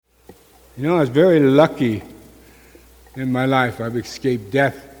You know, I was very lucky in my life. I've escaped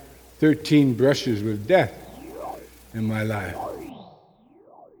death, 13 brushes with death in my life.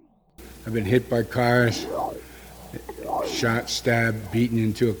 I've been hit by cars, shot, stabbed, beaten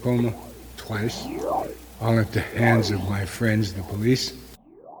into a coma twice, all at the hands of my friends, the police.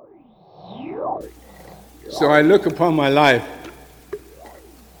 So I look upon my life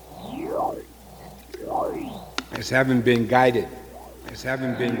as having been guided. You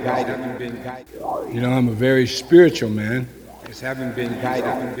know, I'm a very spiritual man. And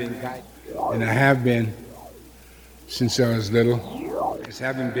I have been since I was little.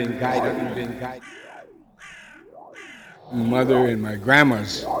 My mother and my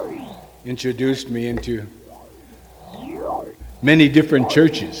grandmas introduced me into many different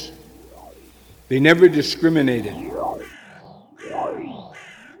churches. They never discriminated.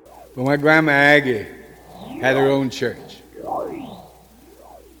 But my grandma Aggie had her own church.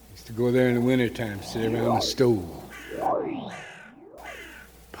 Used to go there in the wintertime, sit around the stove.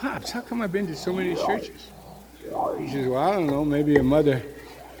 Pops, how come I've been to so many churches? He says, well, I don't know, maybe your mother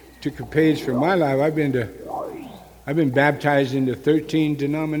took a page from my life. I've been baptized into 13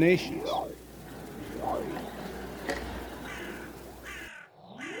 denominations.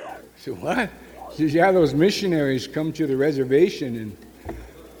 So what? He says, yeah, those missionaries come to the reservation and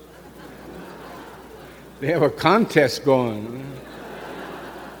they have a contest going.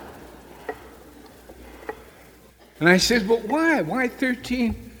 And I said, but why? Why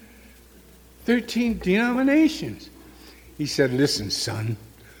 13 denominations? He said, listen, son,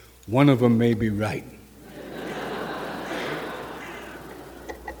 one of them may be right.